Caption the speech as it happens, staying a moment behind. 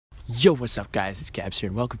Yo, what's up, guys? It's Gabzzz here,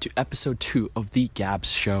 and welcome to episode 2 of the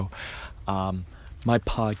Gabzzz Show. My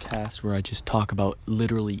podcast where I just talk about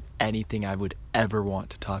literally anything I would ever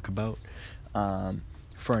want to talk about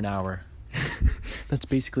for an hour. That's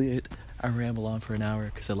basically it. I ramble on for an hour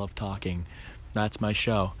because I love talking. That's my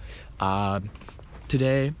show.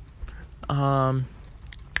 Today, we're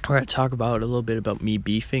going to talk about a little bit about me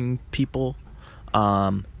beefing people.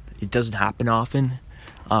 It doesn't happen often.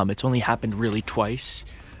 It's only happened really twice.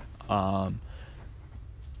 We're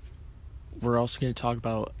also going to talk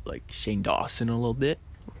about Shane Dawson a little bit.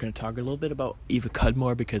 We're going to talk a little bit about Eva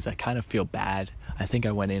Cudmore because I kind of feel bad. I think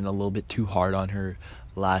I went in a little bit too hard on her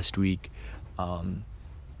last week. And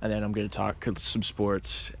then I'm going to talk some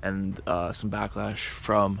sports and some backlash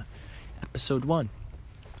from episode 1.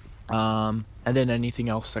 And then anything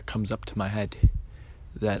else that comes up to my head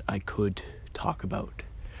that I could talk about.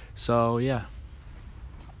 So yeah.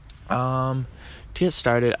 To get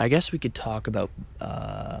started, I guess we could talk about,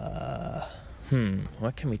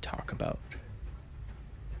 what can we talk about?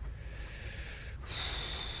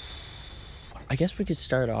 I guess we could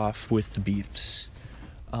start off with the beefs.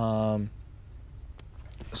 So,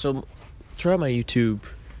 throughout my YouTube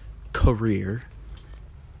career,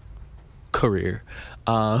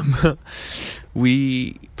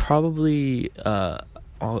 we probably,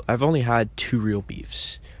 I've only had 2 real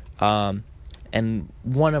beefs. And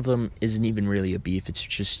one of them isn't even really a beef. It's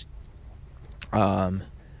just that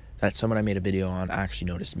someone I made a video on actually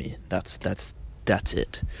noticed me. That's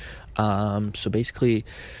it. So basically,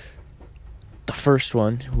 the first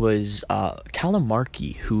one was Callum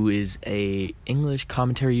Markey, who is a English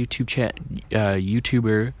commentary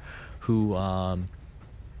YouTuber who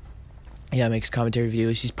makes commentary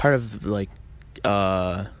videos. He's part of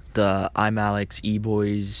the I'm Alex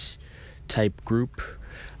E-Boys type group.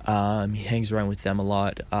 He hangs around with them a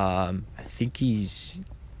lot. I think he's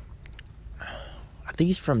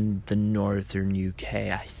from the northern UK.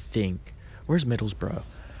 I think. Where's Middlesbrough?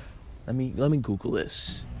 Let me Google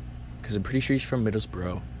this, because I'm pretty sure he's from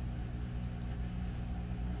Middlesbrough.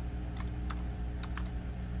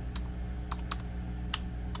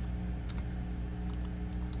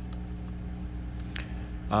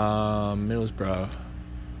 Middlesbrough.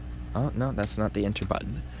 Oh no, that's not the enter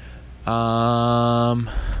button.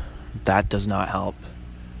 That does not help.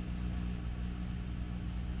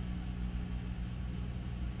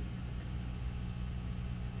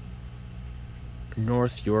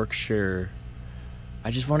 North Yorkshire. I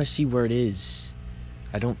just want to see where it is.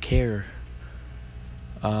 I don't care.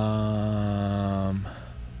 Yeah,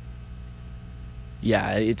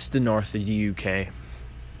 it's the north of the UK.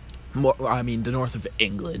 The north of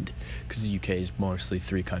England, because the UK is mostly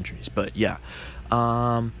 3 countries. But yeah.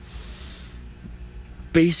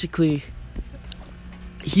 Basically,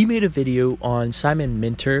 he made a video on Simon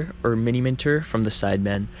Minter, or Mini Minter, from the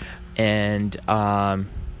Sidemen, and I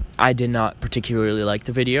did not particularly like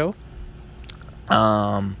the video.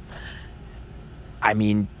 To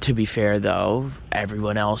be fair though,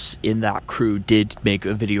 everyone else in that crew did make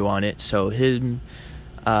a video on it, so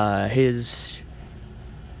his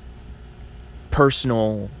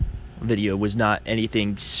personal video was not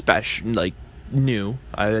anything special, new.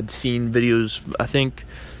 I had seen videos. I think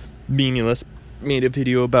Meaningless made a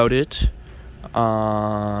video about it.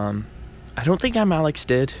 I don't think I'm Alex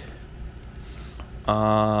did.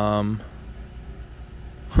 I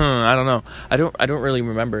don't know. I don't really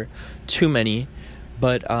remember too many,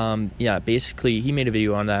 but basically he made a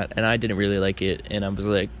video on that, and I didn't really like it, and I was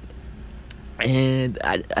like, and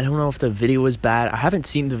I don't know if the video was bad. I haven't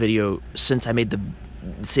seen the video since I made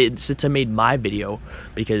my video,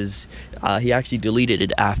 because he actually deleted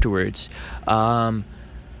it afterwards. I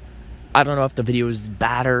don't know if the video was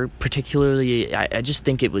bad or particularly. I just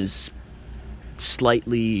think it was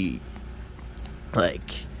slightly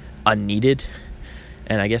unneeded,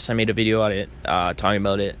 and I guess I made a video on it talking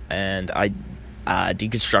about it, and I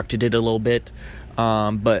deconstructed it a little bit,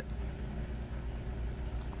 but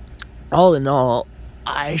all in all,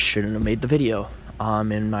 I shouldn't have made the video,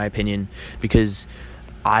 in my opinion, because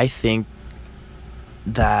I think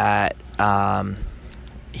that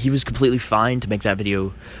he was completely fine to make that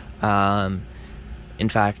video. In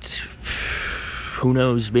fact, who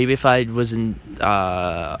knows, maybe if I wasn't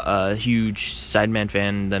a huge Sideman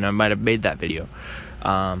fan, then I might have made that video.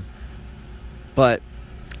 But,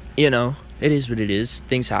 it is what it is.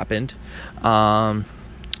 Things happened. And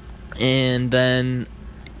then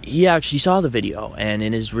he actually saw the video, and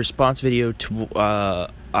in his response video to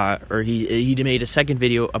he made a second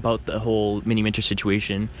video about the whole Mini Minter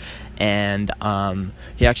situation, and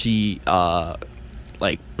he actually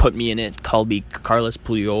put me in it, called me Carlos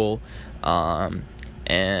Puyol,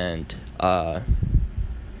 And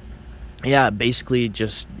yeah, basically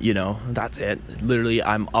just, that's it. Literally,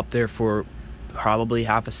 I'm up there for probably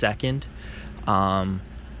half a second. And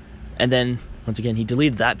then, once again, he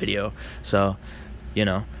deleted that video. So,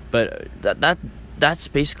 but that's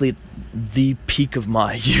basically the peak of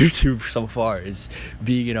my YouTube so far, is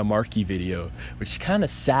being in a Marky video, which is kind of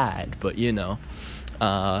sad, but,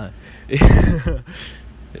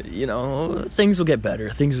 things will get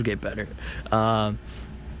better. But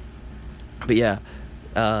yeah.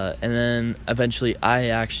 And then eventually I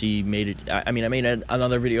actually made it. I made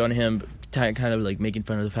another video on him, kind of like making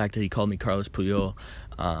fun of the fact that he called me Carlos Puyol.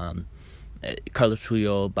 Carlos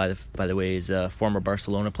Puyol, by the way, is a former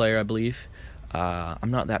Barcelona player, I believe.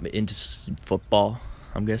 I'm not that into football.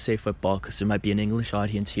 I'm gonna say football because there might be an English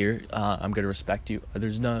audience here. I'm gonna respect you.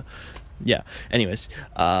 There's no, yeah. Anyways,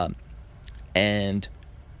 but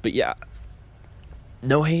yeah,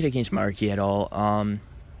 no hate against Marky at all.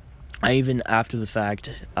 I even, after the fact,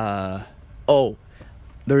 there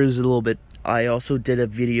is a little bit, I also did a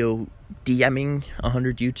video DMing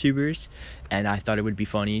 100 YouTubers, and I thought it would be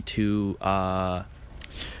funny to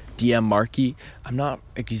DM Marky. I'm not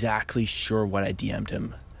exactly sure what I DM'd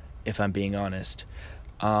him, if I'm being honest.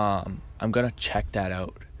 I'm gonna check that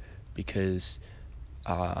out, because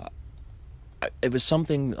it was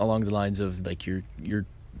something along the lines of, like, your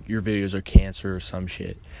videos are cancer or some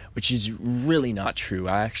shit, which is really not true.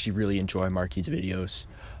 I actually really enjoy Marky's videos.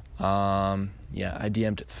 Yeah, I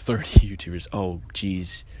DM'd 30 YouTubers. Oh,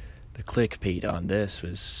 jeez. The clickbait on this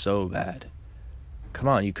was so bad. Come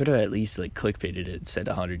on, you could have at least, like, clickbaited it and said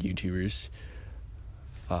 100 YouTubers.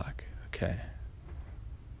 Fuck. Okay.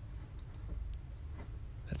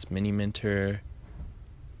 That's Mini Minter.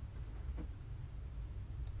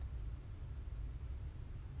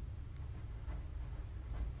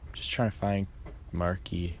 Just trying to find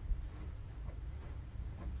Marky.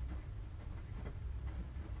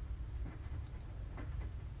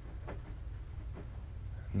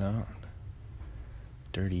 No.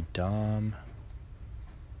 Dirty Dom.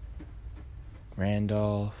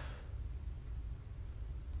 Randolph.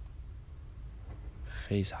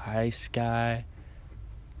 Face High Sky.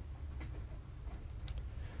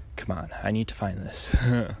 Come on, I need to find this.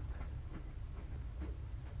 I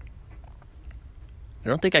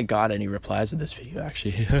don't think I got any replies to this video,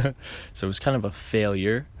 actually. So it was kind of a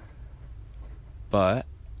failure. But,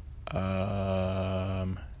 I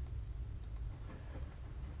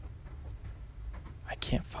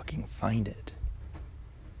can't fucking find it.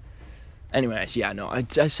 Anyways, yeah, no, I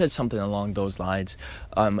said something along those lines.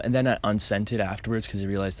 And then I unsent it afterwards because I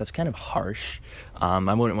realized that's kind of harsh. I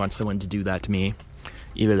wouldn't want someone to do that to me.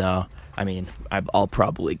 Even though, I'll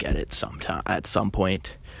probably get it sometime, at some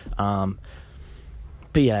point.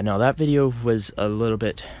 But yeah, no, that video was a little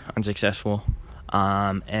bit unsuccessful.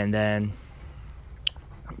 And then,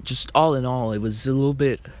 just all in all, it was a little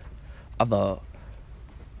bit of a,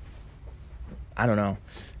 I don't know.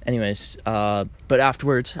 Anyways, but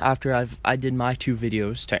afterwards, after I did my 2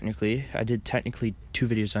 videos, technically, I did technically 2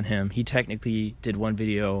 videos on him. He technically did 1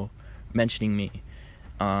 video mentioning me.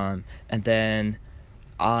 And then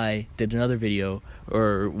I did another video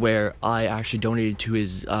where I actually donated to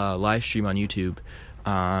his live stream on YouTube.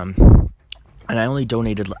 And I only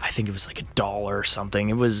donated, I think it was like $1 or something.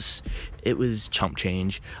 It was chump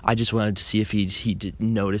change. I just wanted to see if he did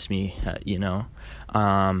notice me,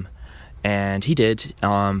 and he did.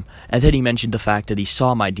 And then he mentioned the fact that he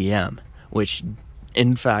saw my DM, which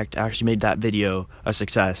in fact actually made that video a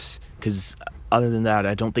success, because other than that,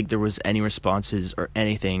 I don't think there was any responses or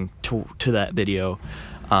anything to that video.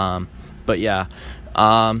 But yeah,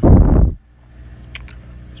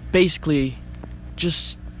 basically,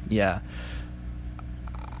 just, yeah.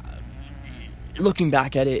 Looking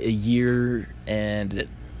back at it a year and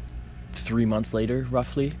 3 months later,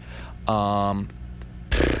 roughly,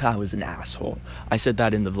 I was an asshole. I said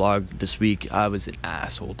that in the vlog this week. I was an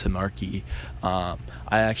asshole to Marky. I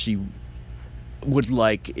actually would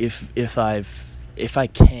like, if I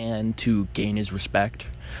can, to gain his respect.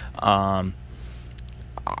 I'm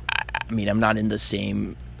not in the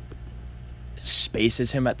same space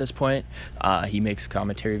as him at this point. He makes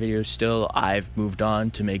commentary videos still. I've moved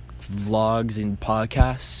on to make vlogs and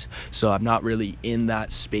podcasts, so I'm not really in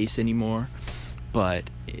that space anymore. But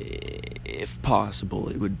if possible,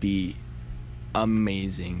 it would be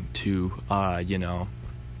amazing to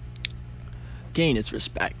gain his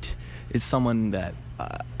respect. It's someone that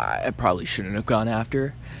I probably shouldn't have gone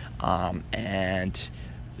after, and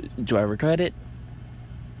do I regret it?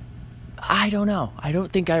 I don't know. I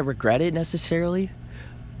don't think I regret it necessarily,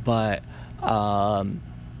 but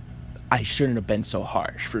I shouldn't have been so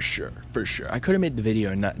harsh, for sure. I could have made the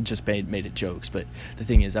video and not just made it jokes, but the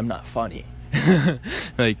thing is, I'm not funny.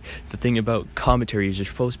 Like, the thing about commentary is you're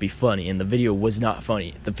supposed to be funny, and the video was not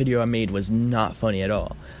funny. The video I made was not funny at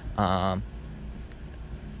all.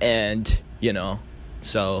 And,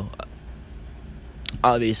 so,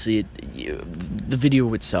 obviously, the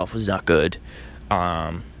video itself was not good.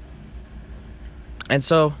 And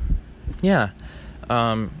so, yeah.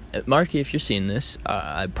 Marky, if you're seeing this,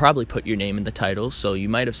 I probably put your name in the title, so you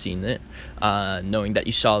might have seen it, knowing that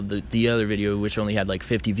you saw the other video, which only had like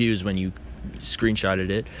 50 views when you screenshotted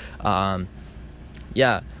it.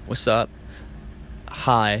 Yeah, what's up?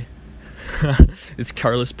 Hi. It's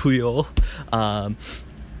Carlos Puyol.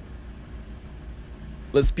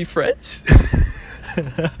 Let's be friends.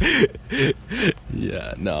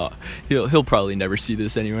 Yeah, no, he'll probably never see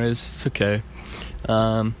this anyways. It's okay.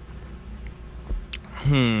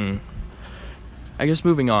 I guess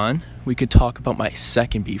moving on, we could talk about my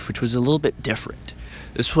second beef, which was a little bit different.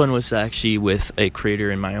 This one was actually with a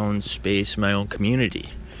creator in my own space, my own community.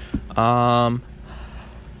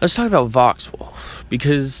 Let's talk about Voxwolf,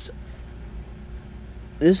 because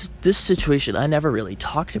this situation I never really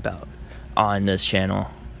talked about on this channel.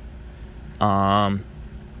 I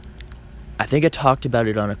think I talked about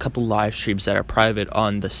it on a couple live streams that are private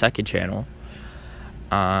on the second channel.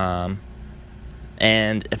 And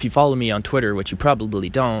if you follow me on Twitter, which you probably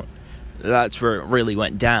don't, that's where it really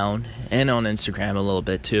went down, and on Instagram a little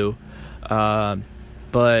bit too.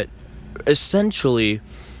 But essentially,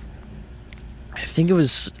 I think it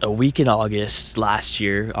was a week in August last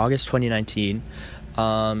year, August 2019,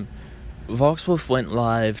 Voxwolf went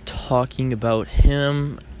live talking about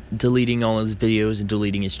him deleting all his videos and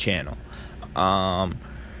deleting his channel. And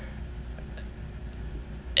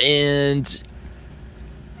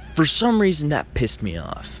for some reason that pissed me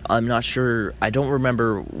off. I'm not sure, I don't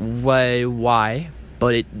remember why,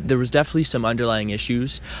 but there was definitely some underlying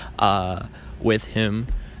issues with him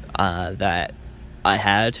that I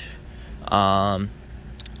had. And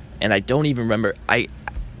I don't even remember, I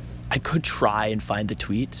could try and find the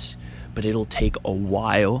tweets, but it'll take a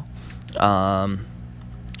while.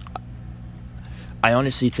 I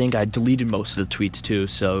honestly think I deleted most of the tweets too,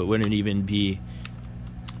 so it wouldn't even be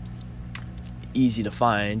easy to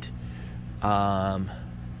find. But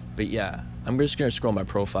yeah, I'm just gonna scroll my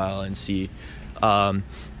profile and see. But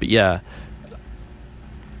yeah,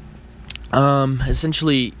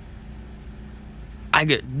 essentially,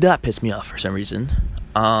 that pissed me off for some reason.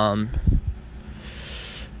 And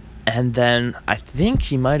then I think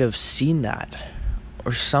he might have seen that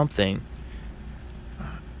or something.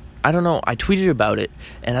 I don't know. I tweeted about it,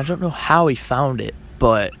 and I don't know how he found it,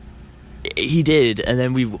 but he did. And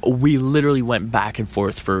then we literally went back and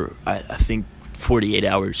forth for I think 48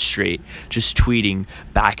 hours straight, just tweeting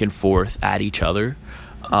back and forth at each other,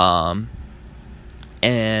 and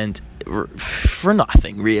for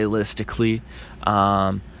nothing realistically.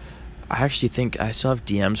 I actually think I still have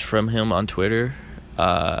DMs from him on Twitter.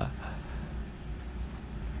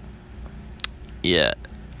 Yeah.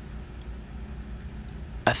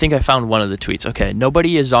 I think I found one of the tweets. Okay,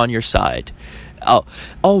 nobody is on your side. Oh,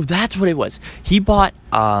 that's what it was. He bought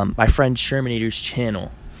my friend Shermanator's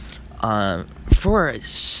channel for a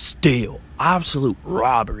steal, absolute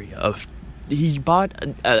robbery of. He bought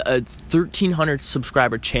a 1,300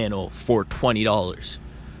 subscriber channel for $20.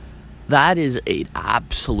 That is an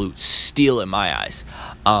absolute steal in my eyes.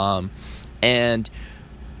 And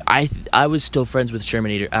I was still friends with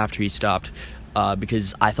Shermanator after he stopped.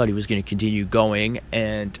 Because I thought he was going to continue going,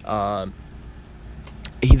 and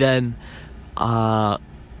he then, I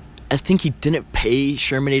think he didn't pay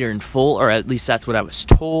Shermanator in full, or at least that's what I was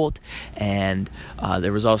told, and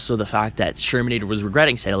there was also the fact that Shermanator was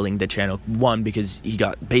regretting selling the channel, one, because he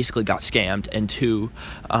basically got scammed, and two,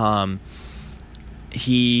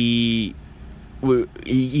 he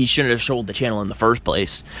shouldn't have sold the channel in the first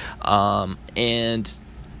place, and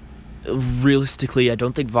realistically, I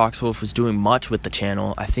don't think Voxwolf was doing much with the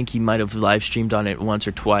channel. I think he might have live streamed on it once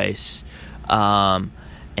or twice, and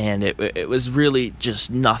it was really just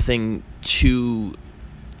nothing too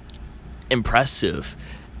impressive.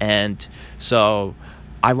 And so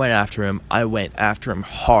I went after him. I went after him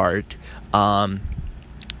hard, and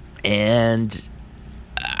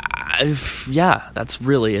yeah, that's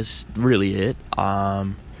really it.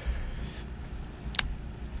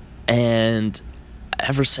 And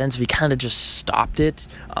ever since, we kind of just stopped it.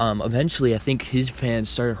 Eventually, I think his fans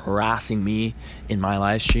started harassing me in my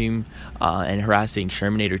live stream, and harassing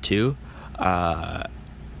Shermanator too. And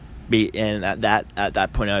at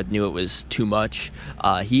that point, I knew it was too much.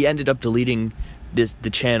 He ended up deleting the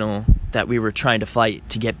channel that we were trying to fight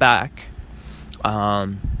to get back,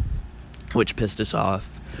 which pissed us off.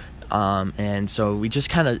 And so we just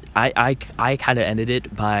kind of, I kind of ended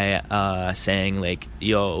it by saying, like,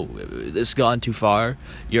 yo, this has gone too far.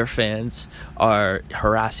 Your fans are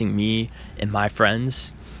harassing me and my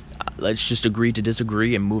friends. Let's just agree to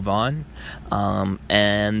disagree and move on.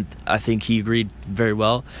 And I think he agreed very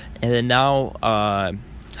well. And then now,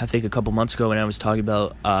 I think a couple months ago when I was talking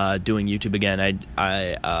about doing YouTube again,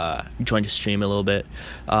 I joined his stream a little bit.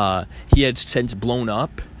 He had since blown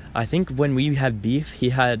up. I think when we had beef, he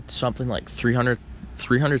had something like 300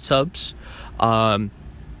 subs. And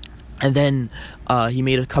then he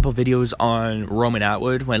made a couple videos on Roman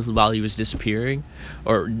Atwood while he was disappearing,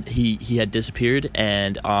 or he had disappeared,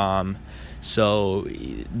 and so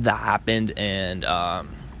that happened, and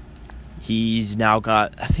he's now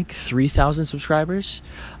got, I think, 3,000 subscribers,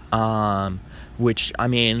 which, I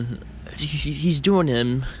mean, he's doing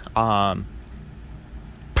him.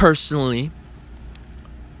 Personally,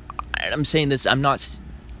 I'm saying this, I'm not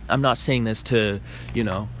saying this to,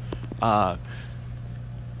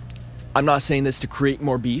 I'm not saying this to create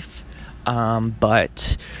more beef,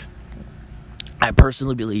 but I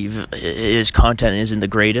personally believe his content isn't the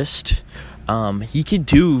greatest. He could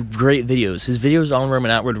do great videos. His videos on Roman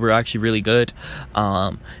Atwood were actually really good.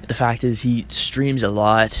 The fact is, he streams a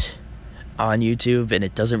lot on YouTube, and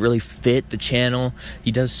it doesn't really fit the channel.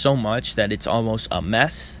 He does so much that it's almost a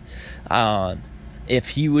mess. If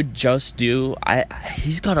he would just do,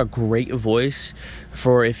 he's got a great voice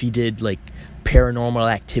for if he did, like, paranormal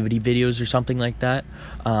activity videos or something like that.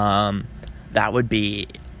 That would be,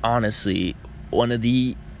 honestly,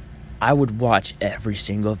 I would watch every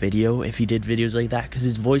single video if he did videos like that, because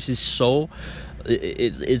his voice is so,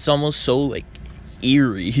 it's almost so, like,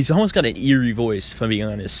 eerie. He's almost got an eerie voice, if I'm being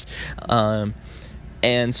honest.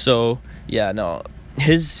 And so, yeah, no,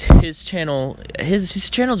 his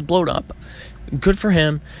channel's blown up. Good for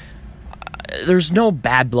him. There's no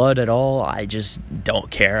bad blood at all. I just don't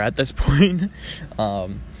care at this point. I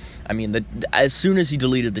mean, as soon as he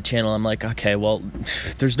deleted the channel, I'm like, okay, well,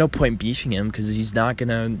 there's no point beefing him, because he's not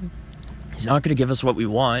gonna give us what we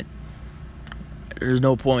want. There's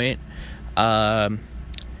no point.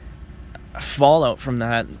 Fallout from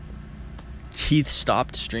that, Keith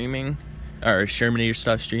stopped streaming, or Shermanator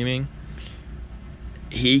stopped streaming.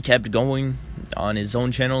 He kept going on his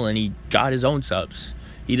own channel, and he got his own subs.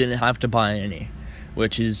 He didn't have to buy any,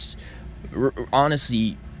 which is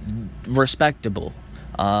honestly respectable.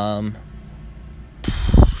 Yeah,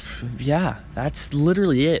 that's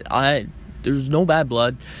literally it. There's no bad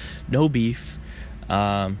blood, no beef.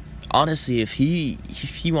 Honestly, if he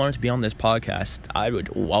wanted to be on this podcast, I would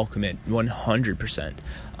welcome it 100%.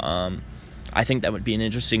 I think that would be an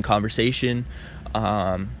interesting conversation.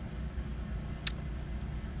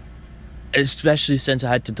 Especially since I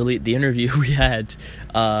had to delete the interview we had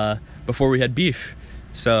before we had beef.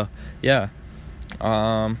 So, yeah.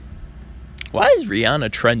 Why is Rihanna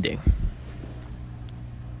trending?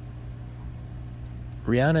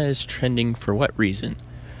 Rihanna is trending for what reason?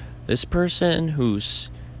 This person who's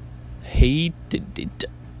hated...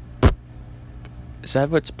 Is that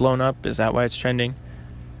what's blown up? Is that why it's trending?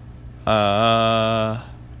 Oh,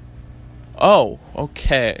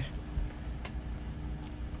 okay.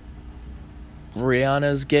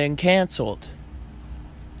 Rihanna's getting canceled.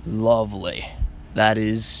 Lovely. That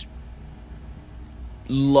is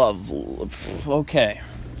lovely. Okay.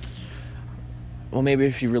 Well, maybe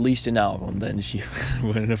if she released an album, then she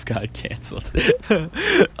wouldn't have got canceled.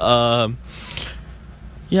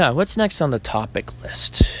 Yeah, what's next on the topic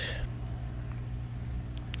list?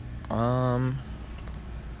 I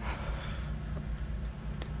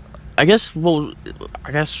guess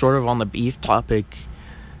sort of on the beef topic,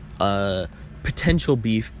 potential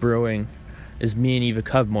beef brewing is me and Eva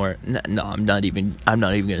Cudmore. No, I'm not even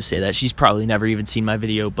gonna say that. She's probably never even seen my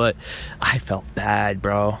video, but I felt bad,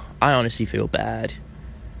 bro. I honestly feel bad.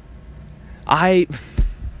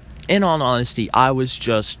 In all honesty, I was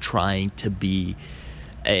just trying to be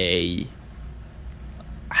I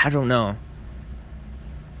don't know.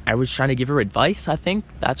 I was trying to give her advice, I think.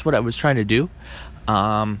 That's what I was trying to do.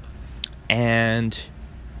 And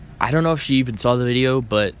I don't know if she even saw the video,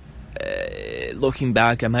 but looking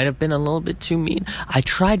back, I might have been a little bit too mean. I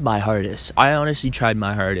tried my hardest. I honestly tried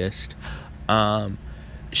my hardest.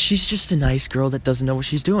 She's just a nice girl that doesn't know what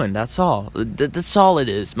she's doing. That's all. That's all it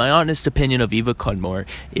is. My honest opinion of Eva Cudmore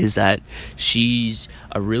is that she's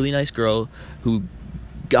a really nice girl who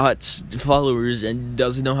got followers and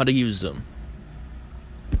doesn't know how to use them.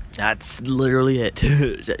 That's literally it.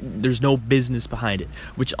 There's no business behind it.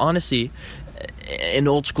 Which honestly, in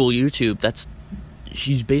old school YouTube, that's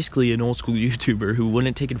she's basically an old school YouTuber who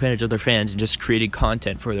wouldn't take advantage of their fans and just created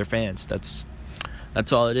content for their fans. That's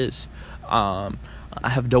all it is. I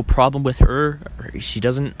have no problem with her.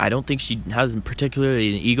 I don't think she has particularly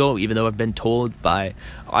an ego, even though I've been told by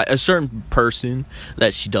a certain person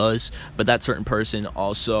that she does, but that certain person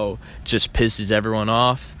also just pisses everyone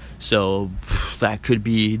off. So that could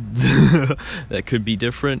be that could be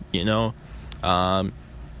different, you know.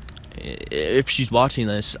 If she's watching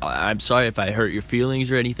this, I'm sorry if I hurt your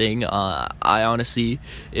feelings or anything. I honestly,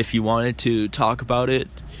 if you wanted to talk about it,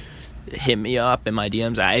 hit me up in my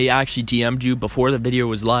DMs. I actually DM'd you before the video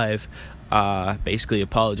was live, basically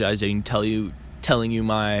apologizing, telling you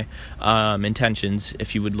my intentions.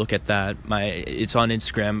 If you would look at that, it's on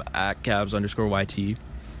Instagram at Gabzzz_YT.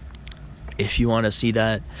 If you want to see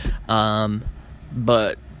that,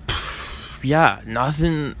 but yeah,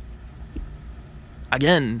 nothing.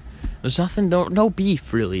 Again, there's nothing. No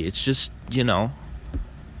beef really. It's just, you know,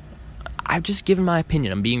 I've just given my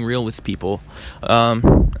opinion. I'm being real with people,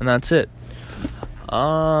 and that's it.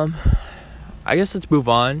 I guess let's move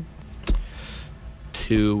on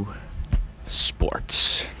to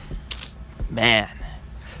sports. Man,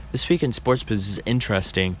 this week in sports is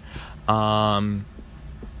interesting.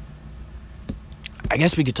 I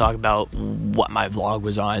guess we could talk about what my vlog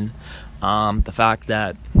was on. The fact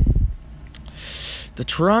that the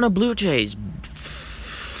Toronto Blue Jays,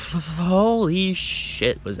 holy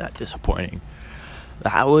shit, was that disappointing.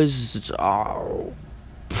 That was, I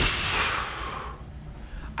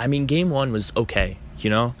mean, game one was okay, you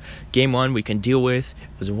know. Game one we can deal with.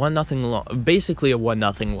 It was a 1-0 basically a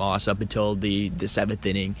 1-0 loss up until the seventh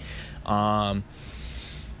inning.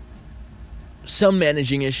 Some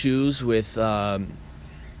managing issues with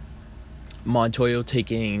Montoyo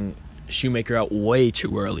taking Shoemaker out way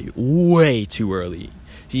too early.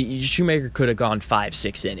 Shoemaker could have gone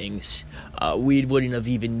 5-6 innings. We wouldn't have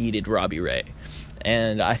even needed Robbie Ray.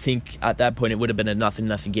 And I think at that point it would have been a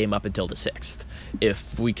 0-0 game up until the 6th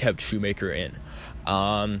if we kept Shoemaker in.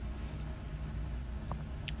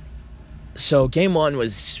 So game one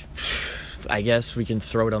was, I guess we can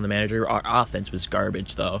throw it on the manager. Our offense was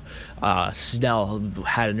garbage, though. Snell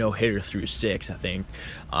had a no-hitter through 6, I think.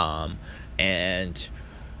 And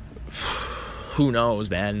who knows,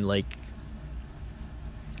 man? Like,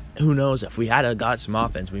 who knows? If we had got some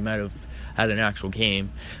offense, we might have had an actual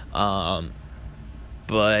game. But,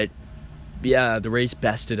 yeah, the Rays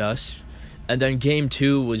bested us. And then game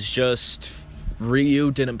two was just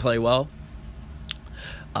Ryu didn't play well.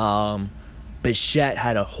 Bichette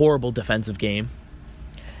had a horrible defensive game,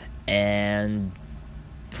 and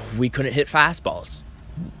we couldn't hit fastballs.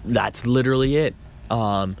 That's literally it.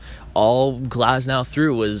 All Glasnow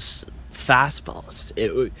threw was fastballs.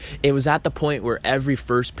 It was at the point where every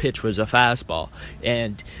first pitch was a fastball,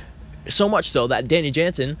 and so much so that Danny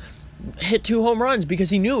Jansen hit 2 home runs because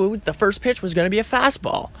he knew the first pitch was going to be a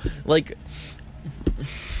fastball. Like,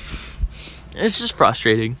 it's just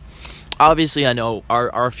frustrating. Obviously, I know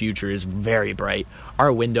our future is very bright.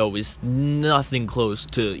 Our window is nothing close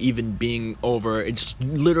to even being over. It's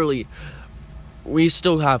literally, we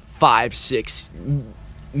still have 5-6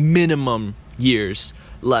 minimum years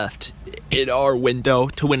left in our window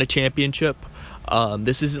to win a championship.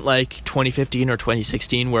 This isn't like 2015 or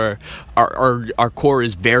 2016 where our core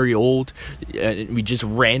is very old and we just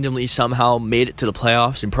randomly somehow made it to the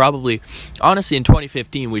playoffs. And probably, honestly, in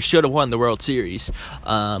 2015 we should have won the World Series.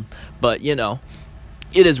 But, you know,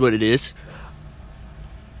 it is what it is.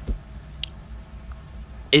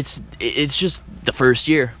 It's just the first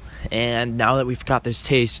year. And now that we've got this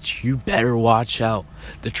taste, you better watch out.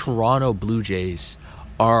 The Toronto Blue Jays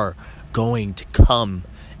are going to come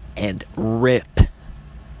and rip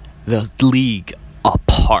the league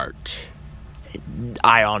apart.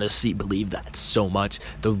 I honestly believe that so much.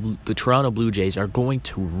 The Toronto Blue Jays are going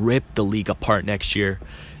to rip the league apart next year.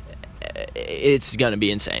 It's going to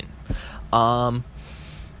be insane.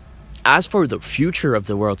 As for the future of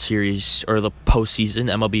the World Series or the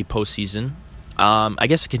postseason, MLB postseason, I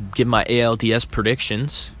guess I could give my ALDS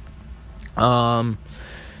predictions.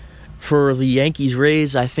 For the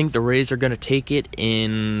Yankees-Rays, I think the Rays are going to take it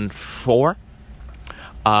in 4.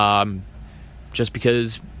 Just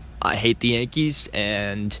because I hate the Yankees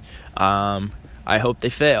and I hope they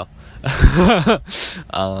fail.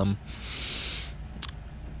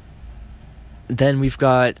 Then we've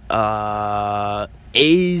got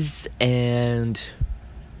A's and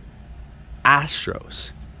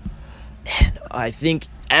Astros. And I think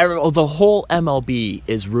the whole MLB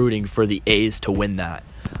is rooting for the A's to win that.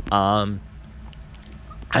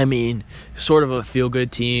 I mean, sort of a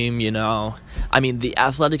feel-good team, you know. I mean, the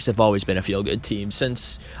Athletics have always been a feel-good team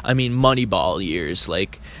since, Moneyball years.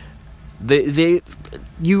 Like,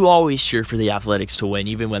 you always cheer for the Athletics to win,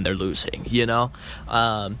 even when they're losing, you know?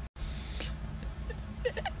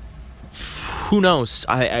 Who knows?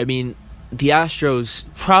 I mean, the Astros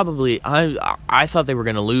probably, I thought they were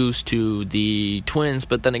going to lose to the Twins,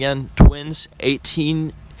 but then again, Twins,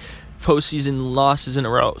 18 postseason losses in a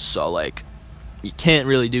row, so, like, you can't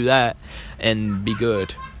really do that and be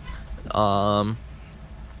good. So,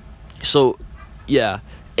 yeah,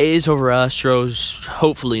 A's over Astros,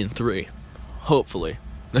 hopefully in 3. Hopefully.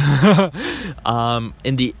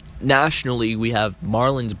 In the National League, we have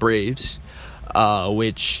Marlins Braves,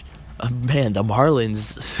 which, man, the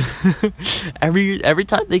Marlins, every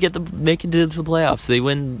time they make it to the playoffs, they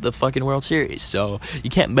win the fucking World Series. So you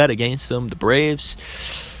can't bet against them. The Braves,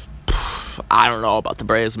 I don't know about the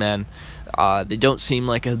Braves, man. They don't seem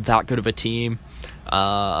like that good of a team.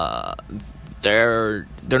 They're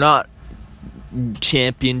not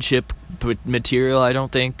championship material, I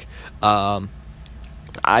don't think.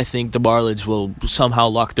 I think the Marlins will somehow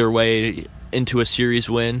luck their way into a series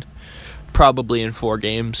win, probably in 4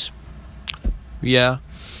 games. Yeah.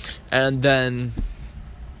 And then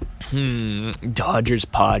Dodgers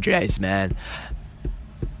Padres, man.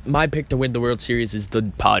 My pick to win the World Series is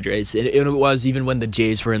the Padres. It was even when the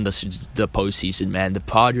Jays were in the postseason, man. The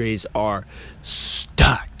Padres are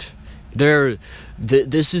stacked.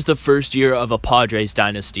 This is the first year of a Padres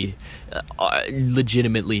dynasty,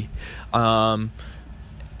 legitimately.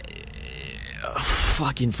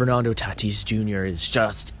 Fucking Fernando Tatis Jr. is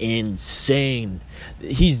just insane.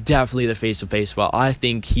 He's definitely the face of baseball. I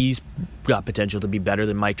think he's got potential to be better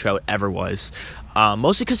than Mike Trout ever was.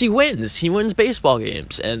 Mostly because he wins. He wins baseball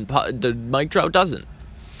games, and Mike Trout doesn't.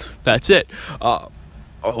 That's it. Oh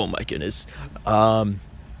my goodness.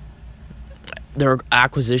 There are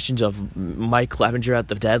acquisitions of Mike Clevenger at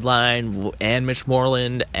the deadline and Mitch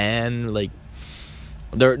Moreland, and like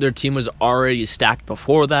their team was already stacked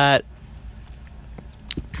before that.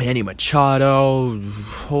 Manny Machado,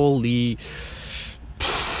 holy,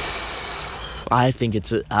 I think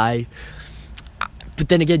but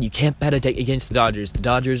then again, you can't bet against the Dodgers. The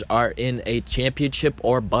Dodgers are in a championship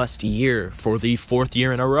or bust year for the 4th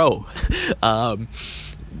year in a row.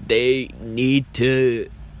 They need to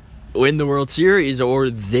win the World Series or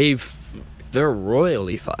they're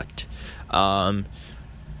royally fucked. I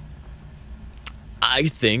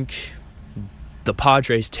think the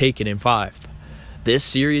Padres take it in 5. This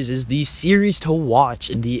series is the series to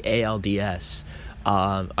watch in the ALDS.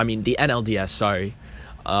 The NLDS, sorry.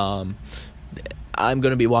 I'm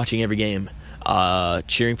going to be watching every game,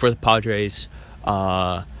 cheering for the Padres.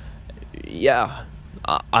 Yeah,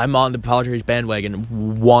 I'm on the Padres bandwagon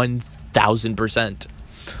 1,000%.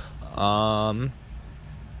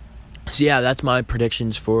 So yeah, that's my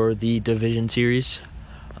predictions for the division series.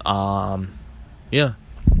 Yeah.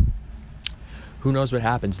 Who knows what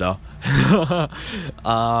happens, though.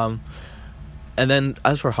 And then,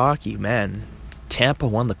 as for hockey, man, Tampa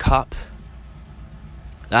won the Cup.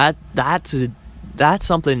 That's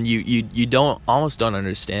something you almost don't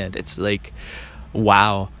understand. It's like,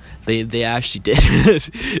 wow, they actually did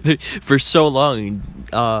it. For so long,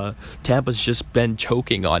 Tampa's just been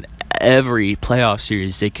choking on every playoff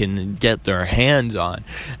series they can get their hands on,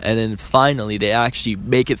 and then finally they actually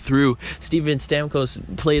make it through. Steven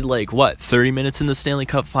Stamkos played 30 minutes in the Stanley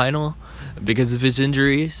Cup final because of his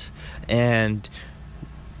injuries, and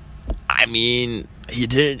I mean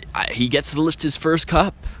he gets to lift his first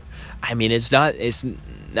cup. I mean, it's not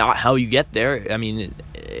how you get there. I mean,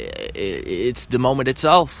 it's the moment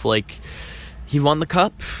itself. Like, he won the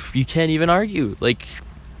cup. You can't even argue. Like,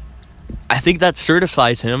 I think that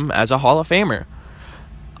certifies him as a Hall of Famer.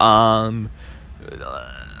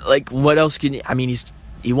 What else can you... I mean,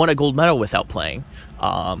 he won a gold medal without playing.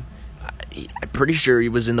 I'm pretty sure he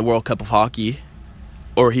was in the World Cup of Hockey.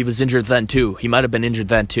 Or he was injured then, too. He might have been injured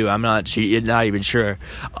then, too. I'm not even sure.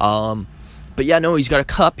 But yeah, no, he's got a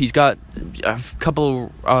cup. He's got a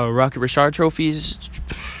couple Rocket Richard trophies.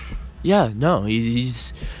 Yeah, no,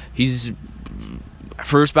 he's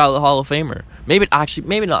first ballot Hall of Famer. Maybe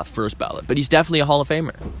not first ballot, but he's definitely a Hall of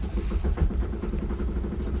Famer.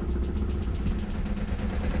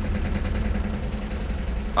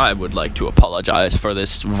 I would like to apologize for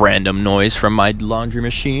this random noise from my laundry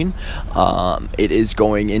machine. It is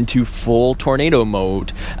going into full tornado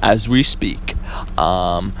mode as we speak.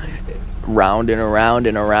 Round and around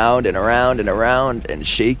and around and around and around and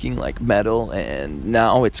shaking like metal, and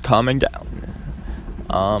now it's calming down.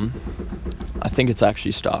 I think it's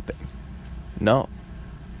actually stopping. No,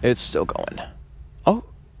 it's still going. Oh,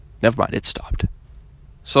 never mind, it stopped.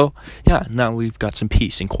 So, yeah, now we've got some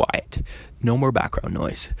peace and quiet. No more background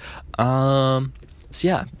noise. So,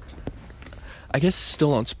 yeah, I guess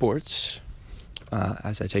still on sports,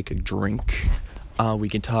 as I take a drink, we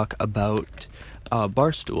can talk about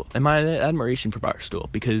Barstool and my admiration for Barstool,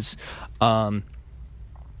 because I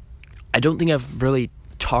don't think I've really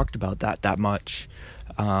talked about that much.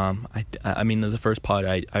 I mean, the first pod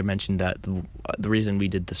I mentioned that the reason we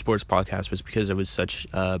did the sports podcast was because I was such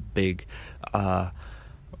a big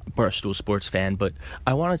Barstool sports fan, but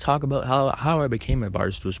I want to talk about how I became a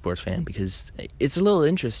Barstool sports fan, because it's a little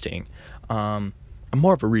interesting. I'm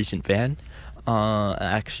more of a recent fan.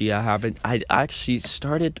 Actually, I actually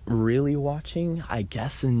started really watching, I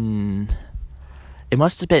guess it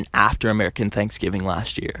must have been after American Thanksgiving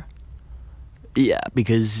last year. Yeah,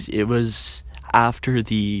 because it was after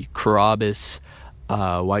the Carabas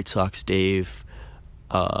White Sox Dave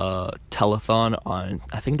telethon on,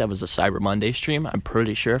 I think that was a Cyber Monday stream, I'm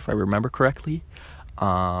pretty sure, if I remember correctly.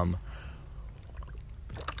 Yeah,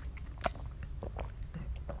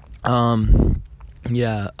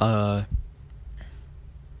 I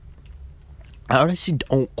honestly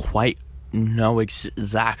don't quite know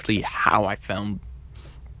exactly how I found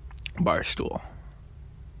Barstool,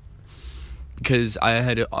 because I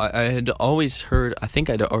had always heard, I think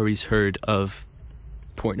I'd always heard of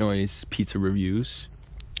Portnoy's Pizza Reviews.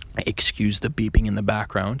 Excuse the beeping in the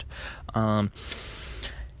background. And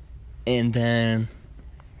then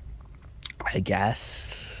I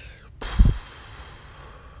guess,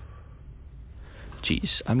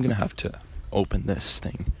 jeez, I'm gonna have to open this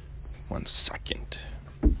thing. 1 second.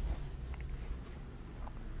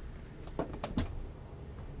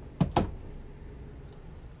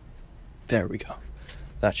 There we go.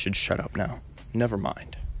 That should shut up now. Never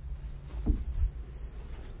mind.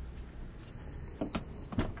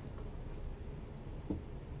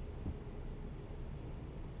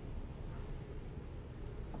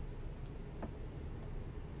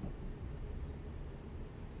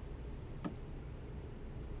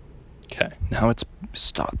 Okay, now it's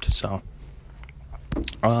stopped, so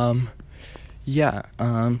yeah,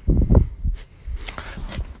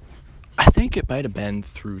 I think it might have been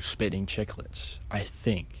through Spitting Chicklets. I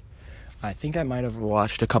think I might have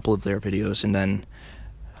watched a couple of their videos, and then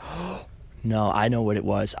no, I know what it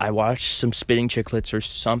was. I watched some Spitting Chicklets or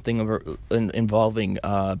something involving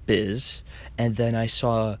Biz, and then I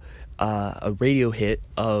saw a radio hit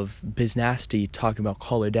of Biz Nasty talking about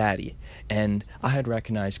Call Her Daddy, and I had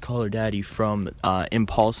recognized Call Her Daddy from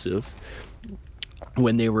Impulsive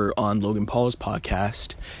when they were on Logan Paul's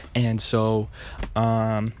podcast, and so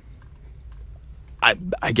I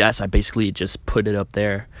guess I basically just put it up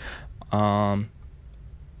there. I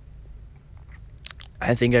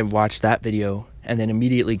think I watched that video and then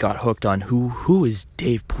immediately got hooked on who is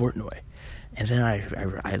Dave Portnoy, and then I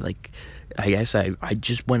guess I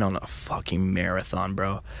just went on a fucking marathon,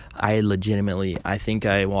 bro. I think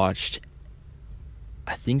I watched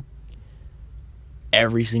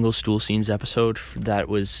every single Stool Scenes episode that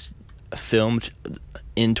was filmed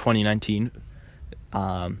in 2019.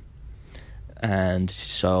 And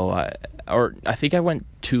so I think I went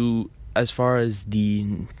to as far as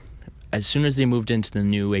as soon as they moved into the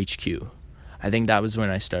new HQ. I think that was when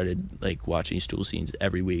I started like watching Stool Scenes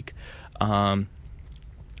every week. I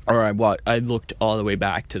looked all the way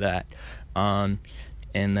back to that, and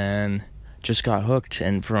then just got hooked,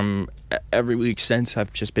 and from every week since,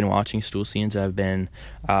 I've just been watching Stool Scenes. I've been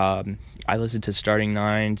I listen to Starting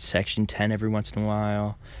 9, Section 10 every once in a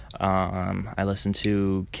while. I listen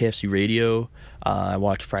to KFC Radio. I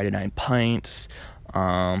watch Friday Night Pints.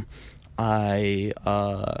 I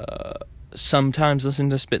sometimes listen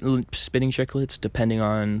to Spitting Chicklets, depending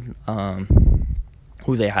on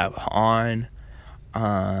who they have on.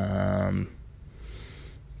 I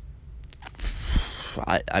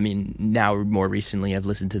mean, now more recently I've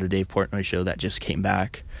listened to the Dave Portnoy show that just came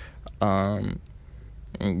back.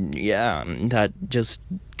 Yeah, that just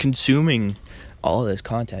consuming all this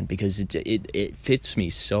content, because it fits me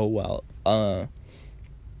so well. I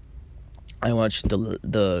watch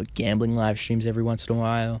the gambling live streams every once in a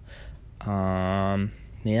while.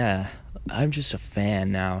 Yeah, I'm just a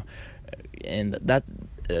fan now, and that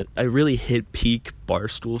I really hit peak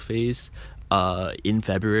Barstool phase in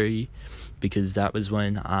February, because that was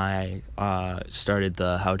when I started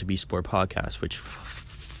the How to Be Sport podcast, which,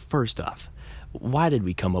 first off, why did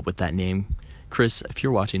we come up with that name? Chris, if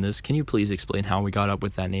you're watching this, can you please explain how we got up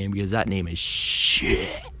with that name? Because that name is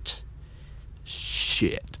shit.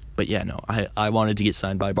 But yeah, no, I wanted to get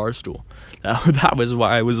signed by Barstool. That was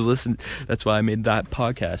why I was listening. That's why I made that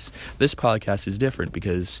podcast. This podcast is different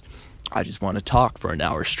because I just want to talk for an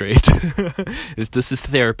hour straight. This is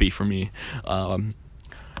therapy for me.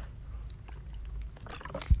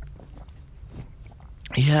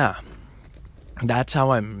 Yeah, that's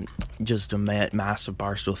how I'm just a massive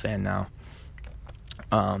Barstool fan now.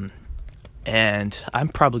 And I'm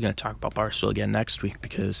probably going to talk about Barstool again next week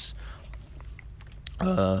because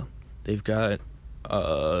they've got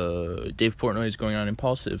Dave Portnoy is going on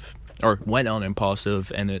Impulsive, or went on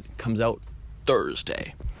Impulsive, and it comes out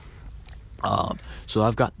Thursday. So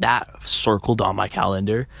I've got that circled on my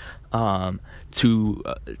calendar.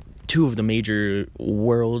 Two of the major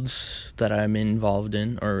worlds that I'm involved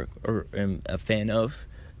in or am a fan of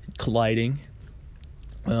colliding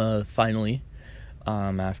finally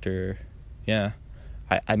after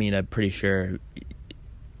I mean I'm pretty sure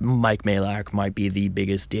Mike Malak might be the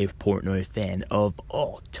biggest Dave Portnoy fan of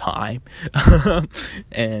all time.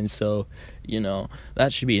 And so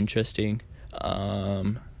that should be interesting.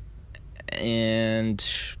 And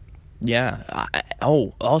yeah,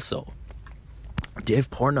 also Dave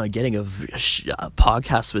Portnoy getting a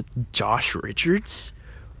podcast with Josh Richards.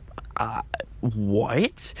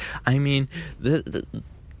 What? I mean,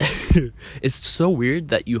 it's so weird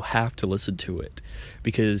that you have to listen to it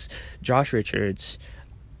because Josh Richards,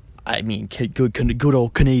 I mean, good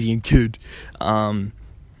old Canadian kid.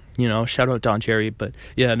 Shout out Don Cherry, but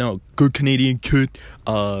yeah, no, good Canadian kid.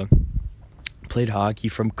 Played hockey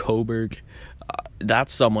from Cobourg.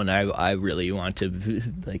 That's someone I really want to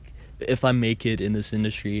like. If I make it in this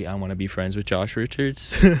industry, I want to be friends with Josh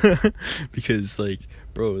Richards because, like,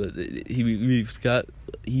 bro,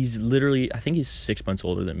 he's literally, I think he's 6 months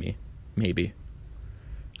older than me, maybe.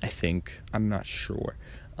 I'm not sure.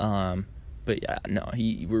 But yeah, no,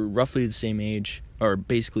 we're roughly the same age, or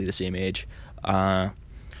basically the same age,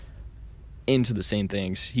 into the same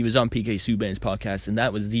things. He was on PK Subban's podcast, and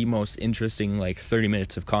that was the most interesting, 30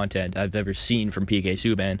 minutes of content I've ever seen from PK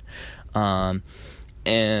Subban.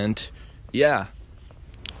 And yeah,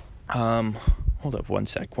 hold up one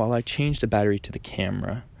sec while I change the battery to the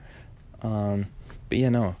camera. But yeah,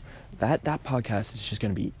 no, that podcast is just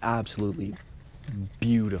going to be absolutely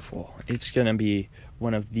beautiful. It's going to be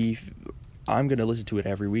one of the, I'm going to listen to it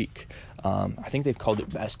every week. I think they've called it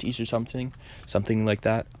Besties or something like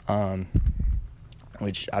that.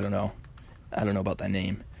 Which I don't know about that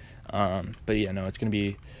name. But yeah, no, it's going to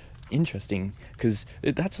be interesting because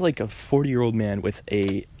that's like a 40-year-old man with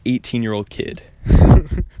a 18-year-old kid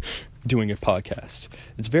doing a podcast.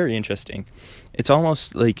 It's very interesting. It's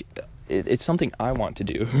almost like it's something I want to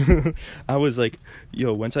do. I was like,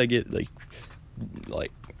 once I get like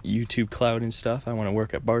YouTube cloud and stuff, I want to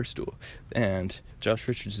work at Barstool, and Josh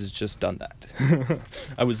Richards has just done that.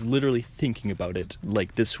 I was literally thinking about it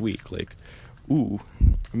this week, ooh,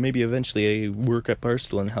 maybe eventually I work at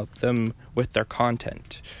Barstool and help them with their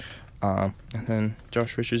content. And then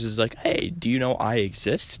Josh Richards is like, hey, do you know I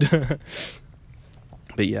exist?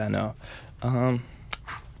 But yeah, no.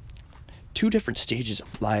 Two different stages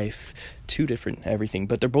of life, two different everything,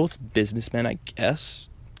 but they're both businessmen, I guess.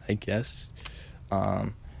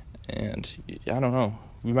 And I don't know.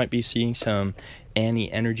 We might be seeing some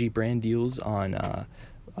Annie Energy brand deals on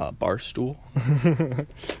Barstool.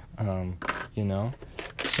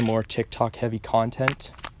 Some more TikTok heavy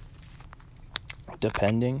content,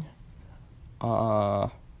 depending. Yeah,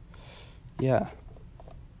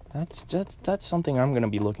 that's something I'm gonna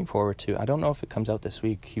be looking forward to. I don't know if it comes out this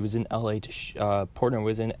week. He was in LA Portnoy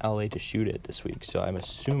was in LA to shoot it this week, so I'm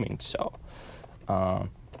assuming so.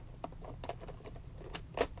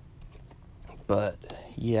 But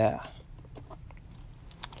yeah,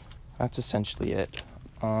 that's essentially it.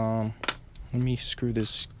 Let me screw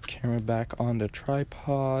this camera back on the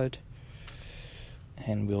tripod,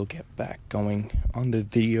 and we'll get back going on the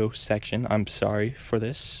video section. I'm sorry for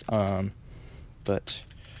this, but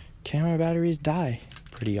camera batteries die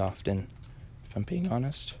pretty often, if I'm being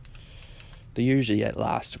honest. They usually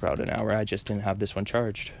last about an hour. I just didn't have this one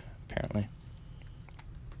charged, apparently.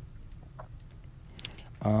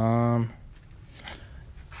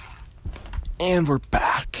 And we're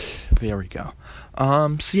back. There we go.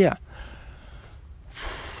 So yeah.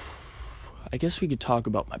 I guess we could talk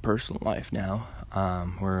about my personal life now.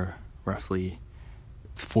 We're roughly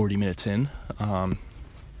 40 minutes in.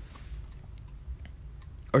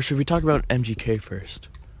 Or should we talk about MGK first?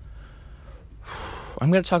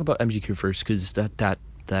 I'm going to talk about MGK first because that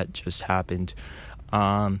just happened.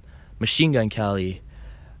 Machine Gun Kelly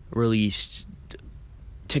released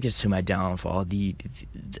Tickets to My Downfall, the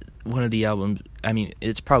one of the albums. I mean,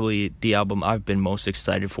 it's probably the album I've been most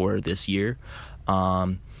excited for this year.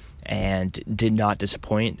 And did not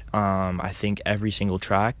disappoint. I think every single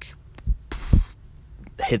track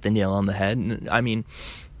hit the nail on the head. I mean,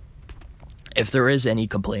 if there is any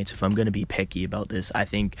complaints, if I'm going to be picky about this, I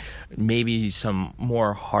think maybe some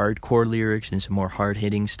more hardcore lyrics and some more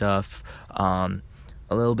hard-hitting stuff, a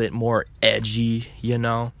little bit more edgy,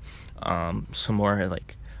 some more,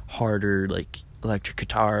 like, harder, like, electric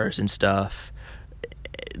guitars and stuff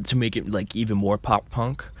to make it, like, even more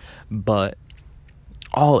pop-punk. But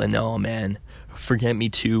all in all, man, Forget Me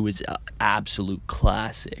Too is an absolute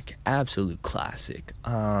classic.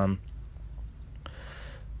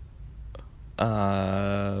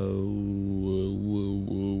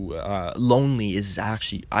 Lonely is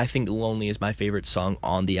actually, I think Lonely is my favorite song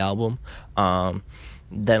on the album.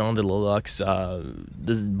 Then on the Deluxe,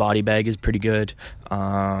 the Body Bag is pretty good.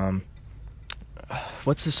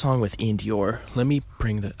 What's the song with Ian Dior? Let me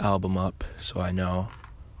bring the album up so I know.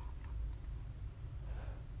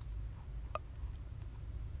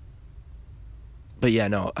 But yeah,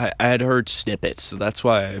 no, I had heard snippets, so that's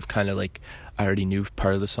why I've kind of, like, I already knew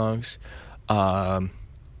part of the songs.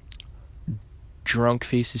 Drunk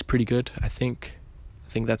Face is pretty good, I think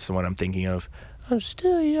that's the one I'm thinking of. I'm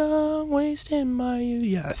still young, wasting my youth.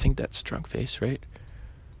 Yeah, I think that's Drunk Face, right?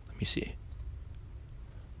 Let me see.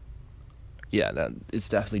 Yeah, it's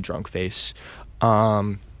definitely Drunk Face.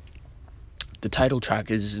 The title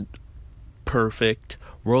track is perfect.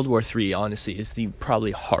 World War III, honestly, is the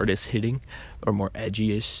probably hardest hitting or more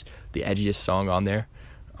edgiest, the edgiest song on there.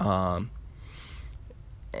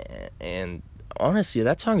 And honestly,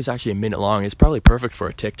 that song is actually a minute long. It's probably perfect for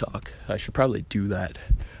a TikTok. I should probably do that.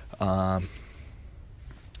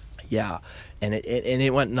 Yeah, and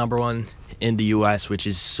it went number one in the US, which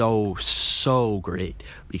is so great,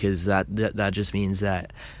 because that just means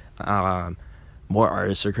that more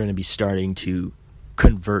artists are going to be starting to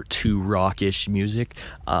convert to rockish music.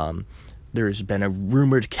 There's been a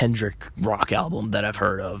rumored Kendrick rock album that I've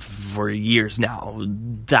heard of for years now.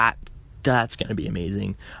 That's going to be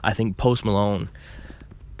amazing. I think Post Malone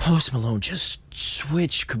just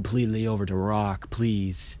switch completely over to rock,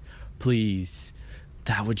 please.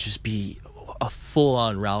 That would just be a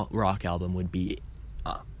full-on rock album would be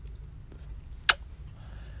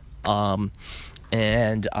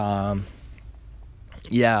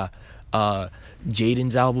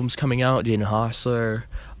Jaden's album's coming out, Jaden Hossler.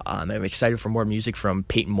 I'm excited for more music from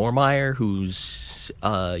Peyton Moormeyer, who's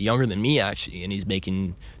younger than me, actually, and he's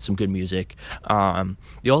making some good music. The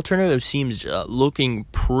alternative seems looking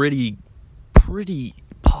pretty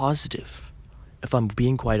positive, if I'm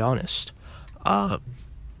being quite honest. I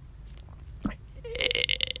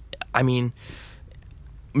mean,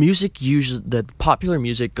 music usually, the popular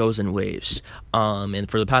music goes in waves, and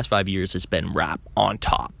for the past 5 years it's been rap on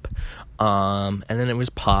top, and then it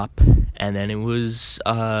was pop, and then it was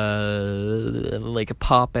like a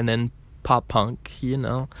pop, and then pop punk, and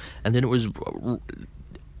then it was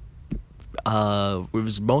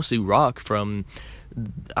mostly rock from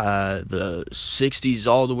the 60s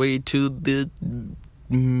all the way to the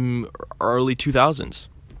early 2000s.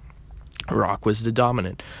 Rock was the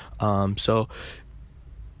dominant. So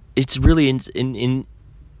it's really insane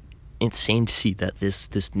to see that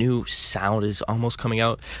this new sound is almost coming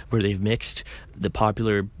out, where they've mixed the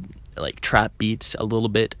popular, like, trap beats a little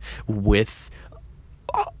bit with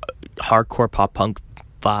hardcore pop punk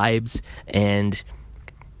vibes, and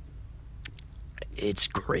it's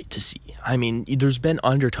great to see. I mean, there's been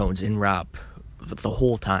undertones in rap the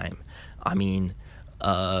whole time. I mean,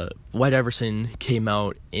 White Everson came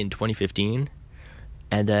out in 2015,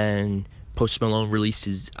 and then Post Malone released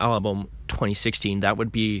his album 2016. That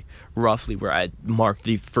would be roughly where I marked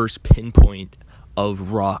the first pinpoint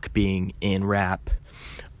of rock being in rap.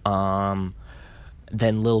 Then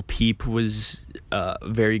Lil Peep was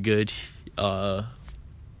very good. I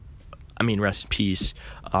mean, rest in peace.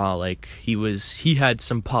 Like, he had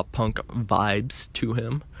some pop punk vibes to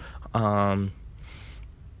him.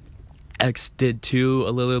 X did too,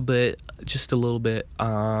 a little bit, just a little bit.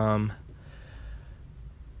 I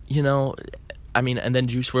mean, and then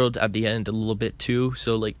Juice WRLD at the end a little bit too.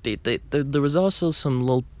 So, like, there was also some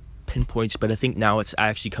little pinpoints, but I think now it's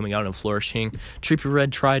actually coming out and flourishing. Trippie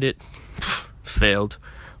Redd tried it, failed.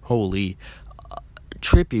 Holy,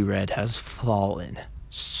 Trippie Redd has fallen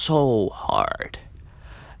so hard.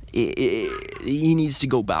 He needs to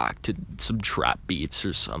go back to some trap beats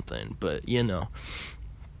or something, but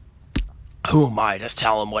who am I to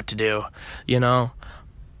tell him what to do,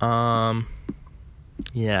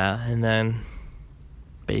 yeah, and then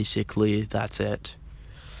basically that's it.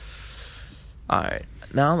 Alright,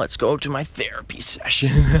 now let's go to my therapy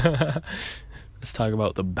session. Let's talk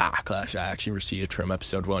about the backlash I actually received from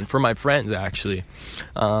episode 1, from my friends, actually.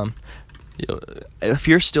 If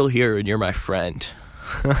you're still here and you're my friend,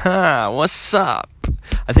 What's up?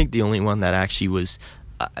 I think the only one that actually was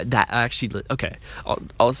okay,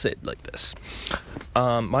 I'll say it like this.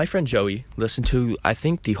 My friend Joey listened to, I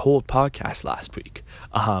think, the whole podcast last week,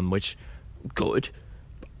 which good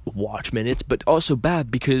watch minutes, but also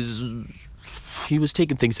bad because he was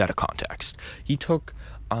taking things out of context. He took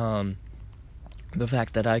the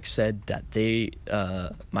fact that I said that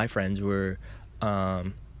my friends were,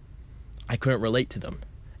 I couldn't relate to them,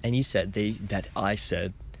 and he said he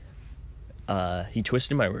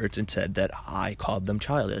twisted my words and said that I called them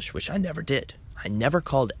childish, which I never did. I never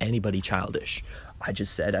called anybody childish. I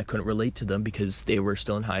just said I couldn't relate to them because they were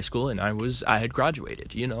still in high school and I had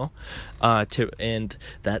graduated, and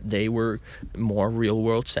that they were more real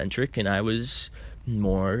world centric and I was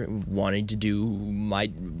more wanting to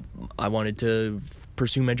I wanted to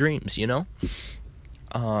pursue my dreams,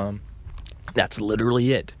 That's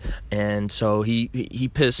literally it. And so he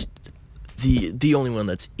pissed. The only one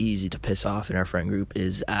that's easy to piss off in our friend group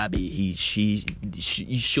is Abby.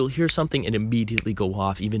 She'll hear something and immediately go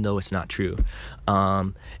off, even though it's not true.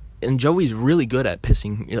 And Joey's really good at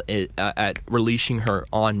at releasing her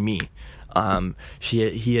on me.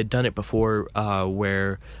 He had done it before,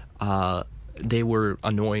 where they were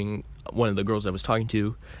annoying one of the girls I was talking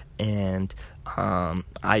to, and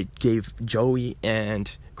I gave Joey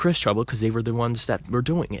and Chris trouble because they were the ones that were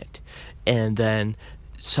doing it, and then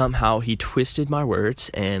somehow he twisted my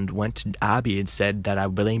words and went to Abby and said that I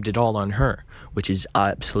blamed it all on her, which is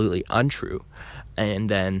absolutely untrue. And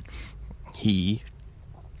then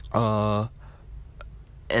and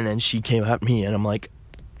then she came at me and I'm like,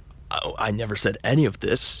 oh, I never said any of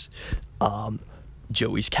this.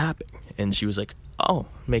 Joey's capping. And she was like, oh,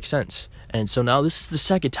 makes sense. And so now this is the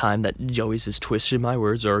second time that Joey's has twisted my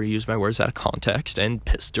words or used my words out of context and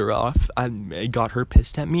pissed her off. I got her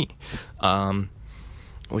pissed at me.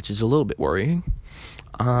 Which is a little bit worrying.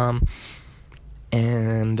 Yeah,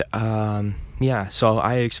 so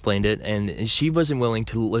I explained it, and she wasn't willing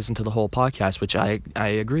to listen to the whole podcast, which I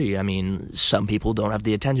agree. I mean, some people don't have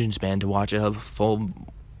the attention span to watch a full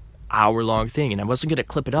hour-long thing, and I wasn't going to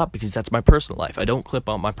clip it up because that's my personal life. I don't clip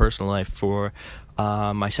out my personal life for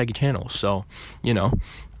my second channel, so, I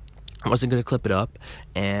wasn't going to clip it up.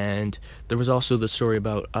 And there was also the story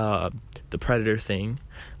about the Predator thing,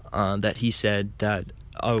 that he said that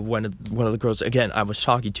one of the girls, again, I was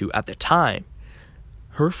talking to at the time,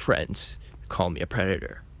 her friends called me a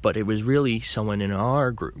predator, but it was really someone in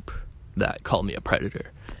our group that called me a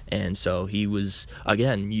predator. And so he was,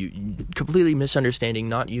 again, completely misunderstanding,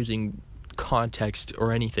 not using context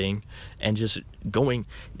or anything, and just going,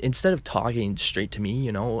 instead of talking straight to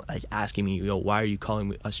me, like asking me, why are you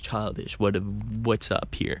calling us childish? What's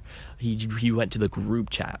up here? He went to the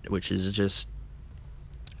group chat, which is just,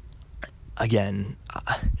 again,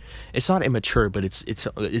 it's not immature, but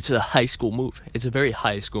it's a high school move. It's a very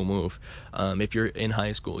high school move. If you're in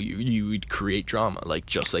high school, you would create drama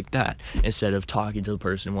just like that, instead of talking to the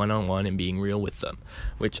person one-on-one and being real with them,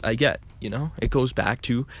 which I get. It goes back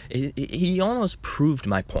to he almost proved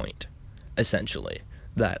my point, essentially,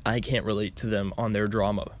 that I can't relate to them on their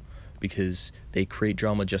drama because they create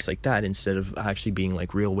drama just like that instead of actually being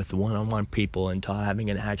like real with the one-on-one people and having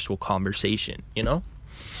an actual conversation.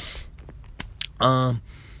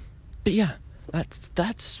 But yeah,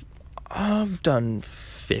 that's I've done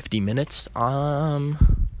 50 minutes.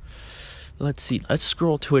 Let's see. Let's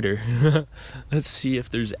scroll Twitter. Let's see if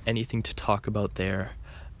there's anything to talk about there.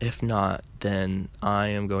 If not, then I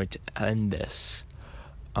am going to end this.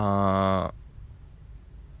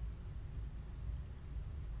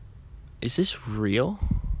 Is this real?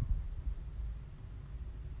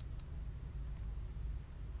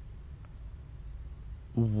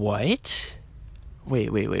 What? Wait.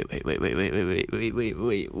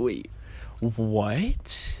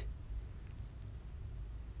 What?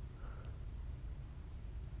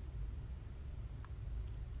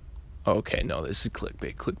 Okay, no, this is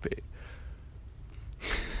clickbait.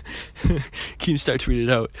 Keemstar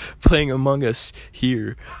tweeted out, playing Among Us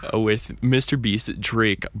here with Mr. Beast,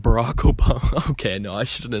 Drake, Barack Obama. Okay, no, I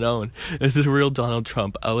should have known. It's the real Donald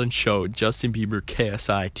Trump, Ellen Show, Justin Bieber,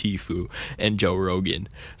 KSI, Tfue, and Joe Rogan.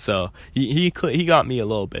 So he got me a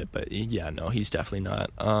little bit, but yeah, no, he's definitely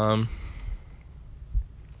not.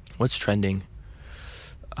 What's trending?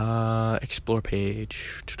 Explore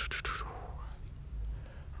page.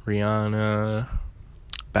 Rihanna.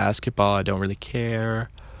 Basketball, I don't really care.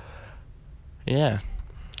 Yeah,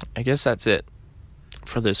 I guess that's it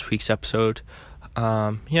for this week's episode.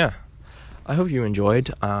 Yeah, I hope you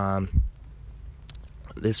enjoyed.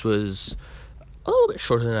 This was a little bit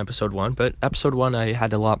shorter than episode 1, but episode 1 I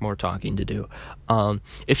had a lot more talking to do.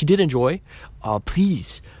 If you did enjoy,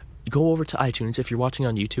 please go over to iTunes. If you're watching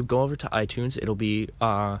on YouTube, go over to iTunes. It'll be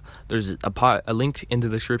there's a link in the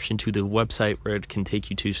description to the website where it can take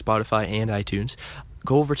you to Spotify and iTunes.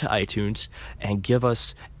 Go over to iTunes and give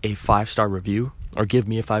us a 5-star review, or give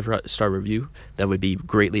me a 5-star review. That would be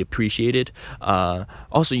greatly appreciated.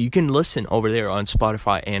 Also, you can listen over there on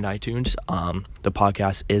Spotify and iTunes. The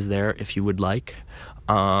podcast is there if you would like.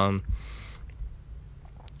 And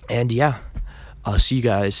yeah, I'll see you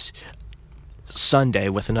guys Sunday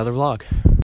with another vlog.